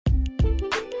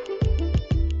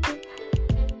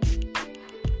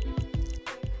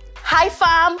Hi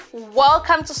fam,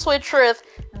 welcome to Sweet Truth.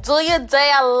 Do you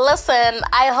dare listen?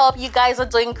 I hope you guys are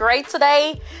doing great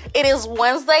today. It is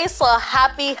Wednesday, so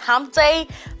happy Humpday.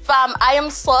 Fam, I am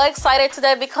so excited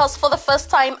today because for the first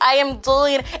time I am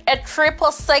doing a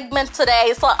triple segment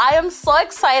today. So I am so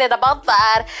excited about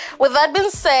that. With that being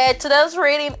said, today's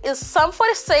reading is Psalm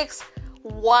 46,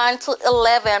 1 to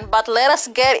 11. But let us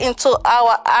get into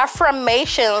our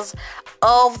affirmations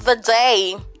of the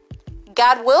day.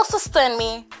 God will sustain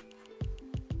me.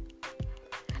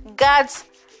 God's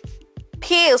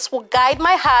peace will guide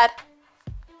my heart.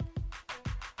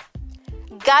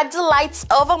 God delights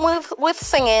over me with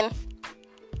singing.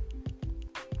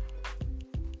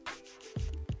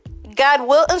 God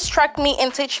will instruct me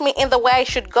and teach me in the way I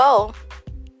should go.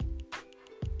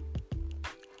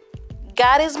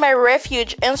 God is my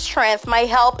refuge and strength, my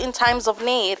help in times of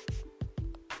need.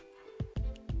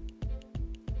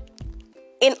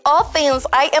 In all things,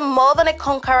 I am more than a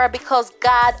conqueror because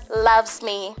God loves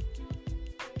me.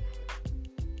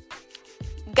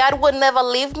 God will never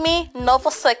leave me nor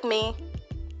forsake me.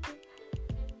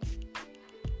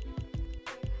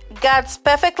 God's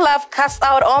perfect love casts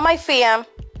out all my fear.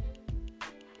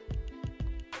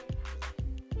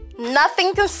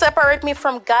 Nothing can separate me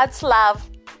from God's love.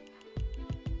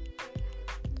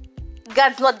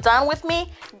 God's not done with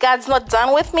me. God's not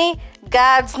done with me.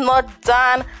 God's not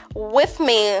done with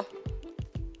me.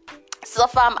 So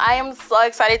fam, I am so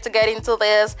excited to get into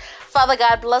this. Father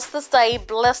God, bless this day,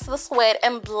 bless this word,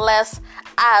 and bless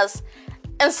us.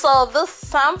 And so this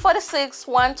Psalm 46,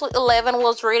 1 to 11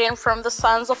 was written from the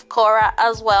sons of Korah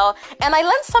as well. And I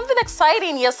learned something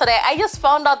exciting yesterday. I just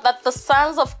found out that the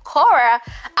sons of Korah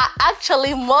are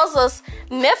actually Moses'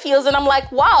 nephews. And I'm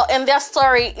like, wow. And their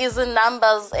story is in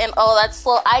Numbers and all that.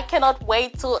 So I cannot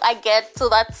wait till I get to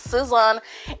that season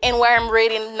and where I'm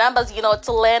reading Numbers,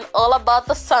 to learn all about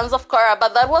the sons of Korah.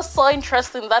 But that was so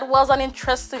interesting. That was an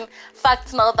interesting fact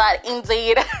to know that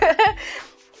indeed,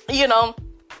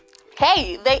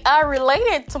 hey, they are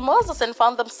related to Moses and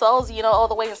found themselves, all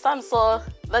the way in Psalm. So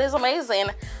that is amazing.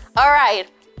 All right.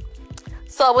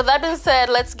 So with that being said,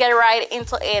 let's get right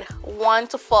into it. 1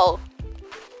 to 4.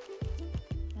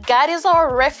 God is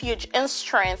our refuge and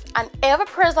strength, an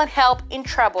ever-present help in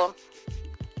trouble.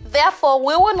 Therefore,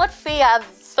 we will not fear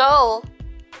though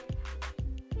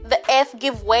the earth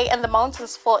give way and the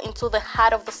mountains fall into the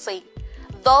heart of the sea.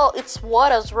 Though its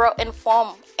waters roar and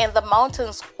foam and the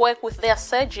mountains quake with their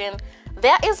surging,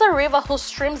 there is a river whose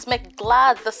streams make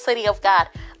glad the city of God,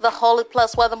 the holy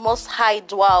place where the Most High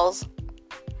dwells.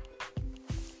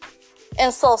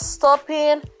 And so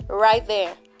stopping right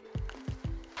there.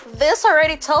 This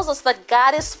already tells us that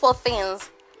God is for things.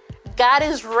 God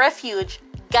is refuge.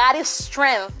 God is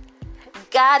strength.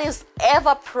 God is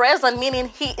ever present, meaning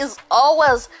He is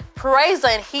always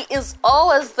present. He is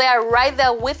always there, right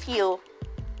there with you.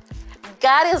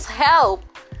 God is help,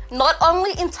 not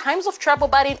only in times of trouble,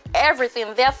 but in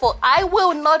everything. Therefore, I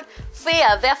will not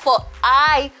fear. Therefore,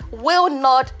 I will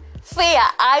not fear.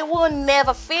 I will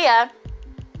never fear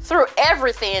through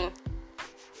everything.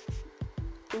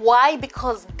 Why?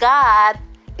 Because God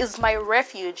is my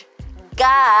refuge.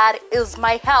 God is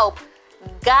my help.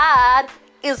 God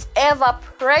is ever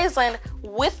present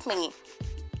with me.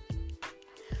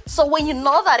 So when you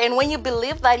know that and when you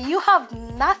believe that, you have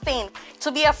nothing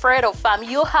to be afraid of, fam.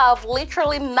 You have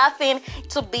literally nothing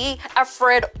to be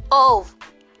afraid of.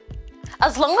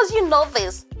 As long as you know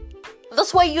this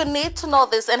way you need to know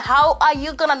this. And how are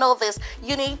you going to know this?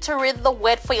 You need to read the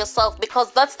word for yourself,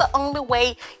 because that's the only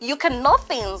way you can know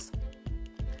things.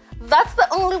 That's the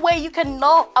only way you can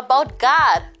know about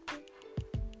God.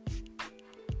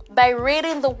 By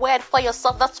reading the word for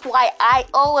yourself. That's why I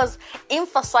always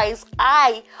emphasize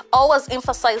that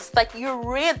you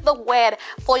read the word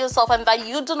for yourself, and that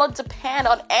you do not depend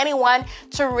on anyone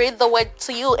to read the word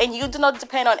to you, and you do not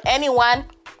depend on anyone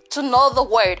to know the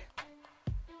word.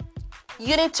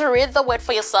 You need to read the word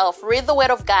for yourself. Read the word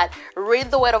of God.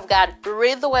 Read the word of God.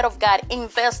 Read the word of God.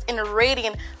 Invest in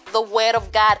reading the word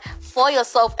of God for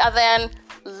yourself, and then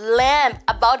learn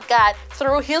about God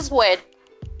through His word.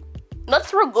 Not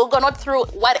through Google, not through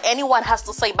what anyone has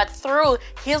to say, but through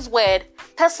His word,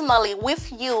 personally,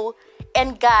 with you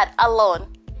and God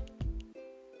alone.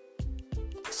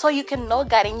 So you can know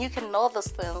God and you can know these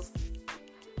things.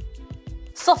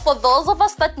 So for those of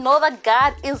us that know that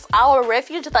God is our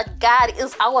refuge, that God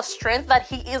is our strength, that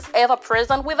He is ever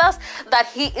present with us, that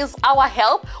He is our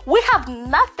help, we have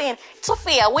nothing to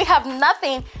fear. We have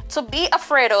nothing to be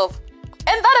afraid of.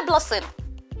 And that a blessing.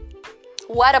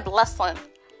 What a blessing.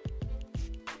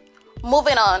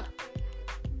 Moving on.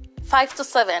 5 to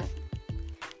 7.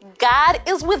 God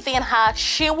is within her,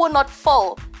 she will not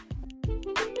fall.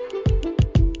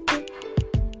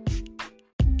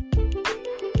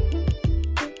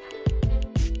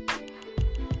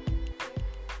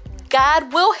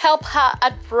 God will help her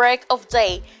at break of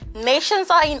day. Nations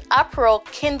are in uproar,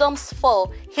 kingdoms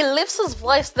fall. He lifts his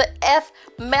voice, the earth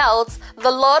melts.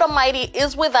 The Lord Almighty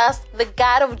is with us. The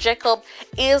God of Jacob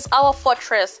is our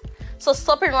fortress. So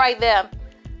stopping right there.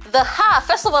 The her,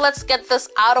 first of all, let's get this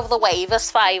out of the way. Verse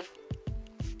 5.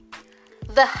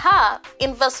 The her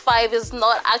in verse 5 is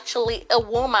not actually a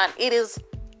woman. It is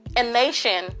a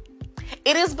nation.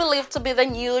 It is believed to be the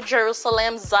New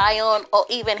Jerusalem, Zion, or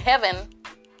even heaven.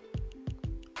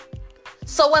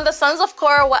 So when the sons of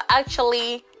Korah were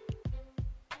actually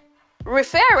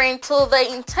referring to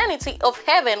the eternity of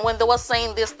heaven, when they were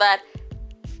saying this, that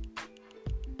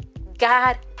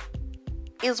God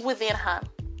is within her.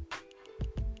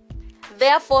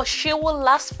 Therefore, she will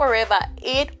last forever.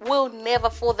 It will never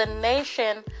fall. The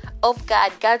nation of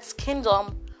God, God's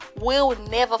kingdom, will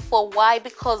never fall. Why?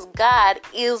 Because God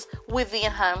is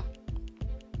within her.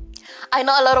 I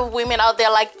know a lot of women out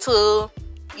there like to,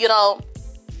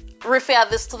 refer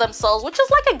this to themselves, which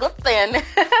is like a good thing.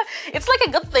 It's like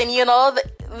a good thing,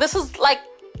 This is like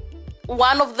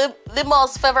one of the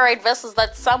most favorite verses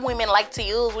that some women like to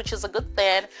use, which is a good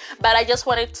thing. But I just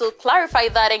wanted to clarify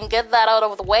that and get that out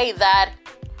of the way, that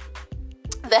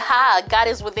the her, God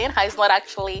is within her, is not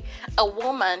actually a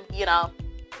woman,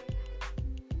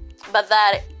 but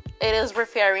that it is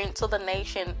referring to the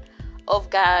nation of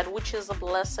God, which is a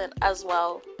blessing as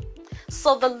well.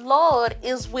 So the Lord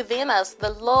is within us.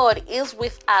 The Lord is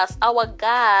with us. Our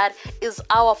God is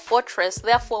our fortress.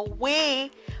 Therefore,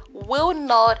 we will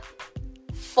not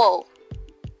fall.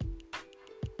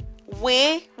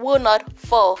 We will not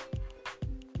fall.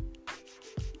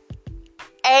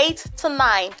 8 to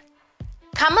 9.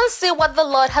 Come and see what the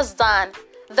Lord has done,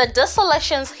 the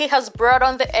desolations he has brought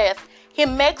on the earth. He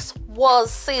makes wars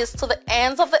cease to the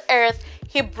ends of the earth.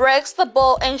 He breaks the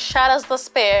bow and shatters the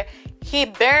spear. He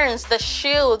burns the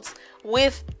shields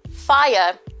with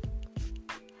fire.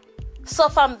 So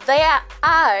from there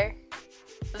are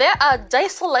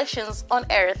desolations on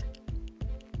earth,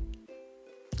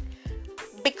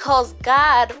 because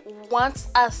God wants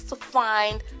us to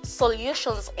find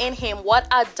solutions in him.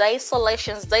 What are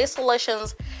desolations?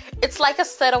 Desolations, it's like a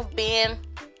state of being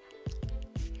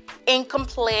in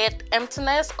complete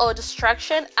emptiness or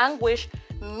distraction, anguish,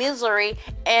 misery,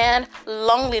 and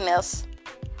loneliness.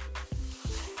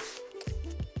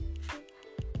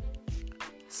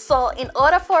 So in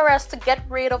order for us to get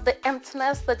rid of the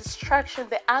emptiness, the distraction,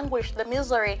 the anguish, the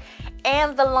misery,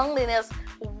 and the loneliness,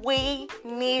 we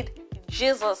need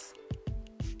Jesus.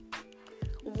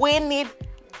 We need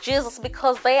Jesus,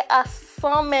 because there are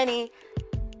so many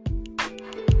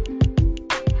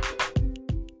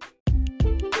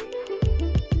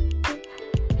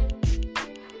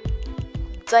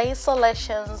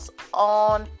desolations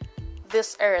on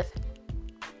this earth.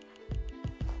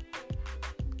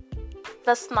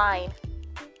 Verse 9.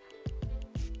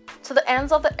 To the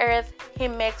ends of the earth he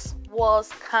makes wars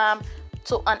come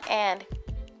to an end.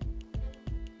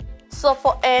 So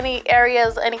for any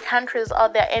areas, any countries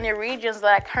out there, any regions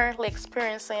that are currently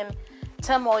experiencing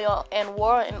turmoil and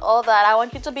war and all that, I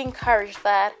want you to be encouraged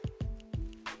that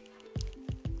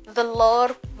the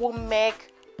Lord will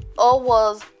make all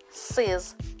wars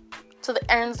cease to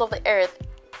the ends of the earth.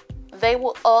 They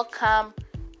will all come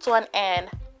to an end.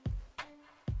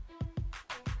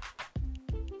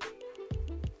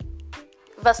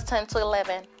 Verse 10 to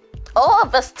 11. Oh,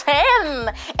 verse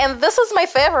 10. And this is my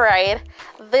favorite.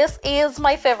 This is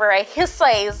my favorite. He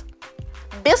says,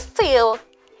 be still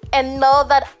and know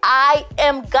that I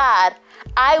am God.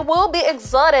 I will be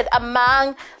exalted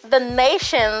among the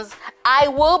nations. I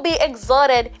will be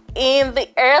exalted in the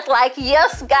earth. Like,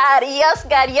 yes, God, yes,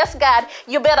 God, yes, God.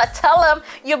 You better tell him.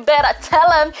 You better tell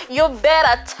him. You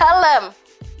better tell him.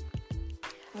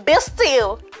 Be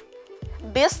still.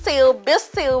 Be still, be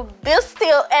still, be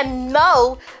still, and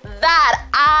know that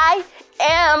I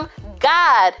am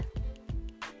God.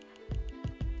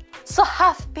 So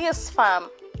have peace, fam.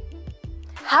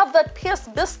 Have that peace.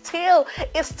 Be still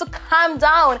is to calm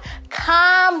down.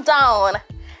 Calm down.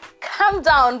 Calm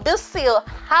down. Be still.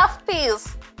 Have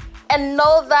peace. And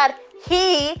know that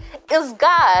he is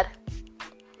God.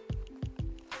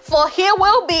 For he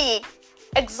will be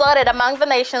exalted among the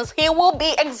nations. He will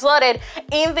be exalted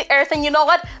in the earth. And you know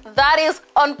what? That is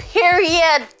on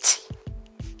period.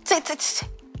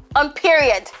 On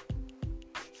period.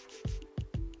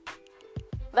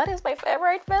 That is my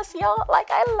favorite verse, y'all. Like,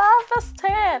 I love verse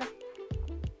 10.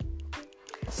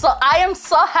 So I am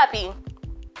so happy.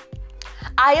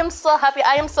 I am so happy.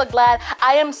 I am so glad.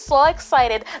 I am so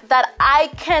excited that I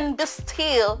can be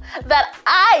still. That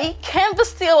I can be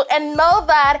still and know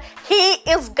that he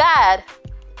is God.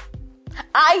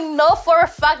 I know for a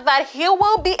fact that he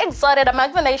will be exalted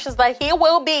among the nations, that he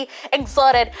will be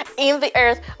exalted in the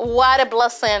earth. What a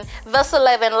blessing. Verse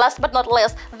 11, last but not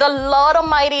least, the Lord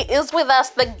Almighty is with us.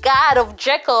 The God of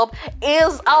Jacob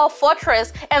is our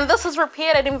fortress. And this is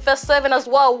repeated in verse 7 as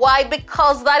well. Why?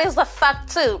 Because that is a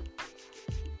fact too.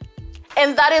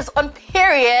 And that is on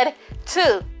period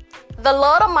too. The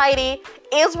Lord Almighty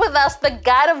is with us. The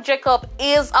God of Jacob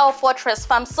is our fortress,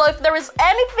 fam. So if there is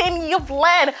anything you've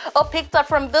learned or picked up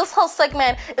from this whole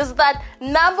segment, is that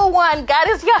number one, God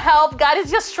is your help, God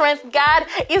is your strength, God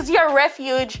is your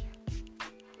refuge.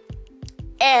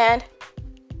 And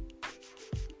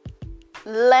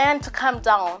learn to calm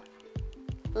down,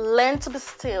 learn to be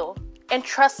still, and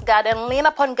trust God and lean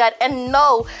upon God and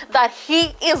know that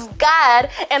He is God.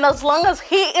 And as long as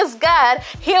He is God,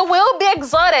 He will be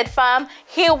exalted, fam.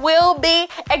 He will be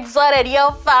exalted,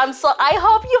 yo, fam. So I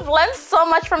hope you've learned so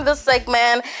much from this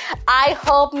segment.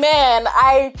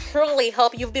 I truly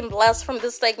hope you've been blessed from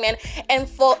this segment. And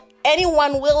for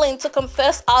anyone willing to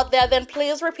confess out there, then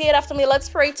please repeat after me. Let's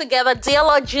pray together. Dear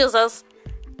Lord Jesus,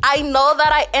 I know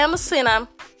that I am a sinner,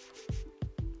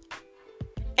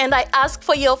 and I ask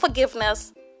for your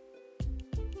forgiveness.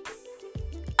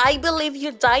 I believe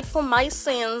you died for my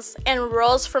sins and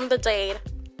rose from the dead.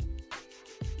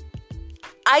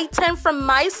 I turn from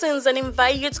my sins and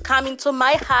invite you to come into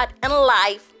my heart and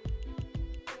life.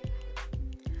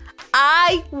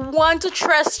 I want to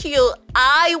trust you.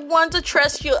 I want to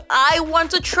trust you. I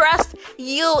want to trust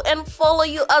you and follow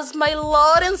you as my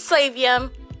Lord and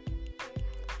Savior.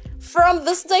 From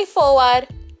this day forward,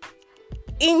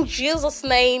 in Jesus'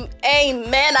 name,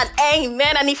 amen and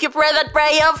amen. And if you pray that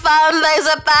prayer, fam, there's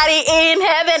a party in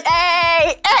heaven.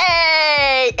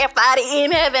 Hey, a party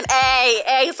in heaven.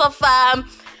 Hey. So, fam,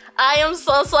 I am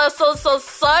so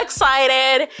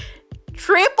excited.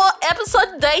 Triple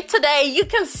episode day today. You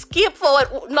can skip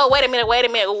forward. No, wait a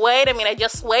minute.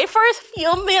 Just wait for a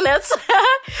few minutes.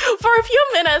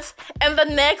 And the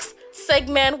next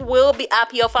segment will be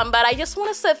up, yo, fam. But I just want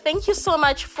to say thank you so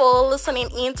much for listening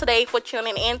in today, for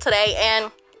tuning in today.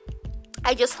 And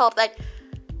I just hope that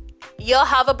you'll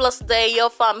have a blessed day, yo,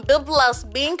 fam. Be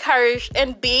blessed, be encouraged,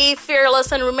 and be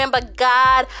fearless. And remember,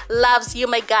 God loves you.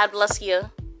 May God bless you.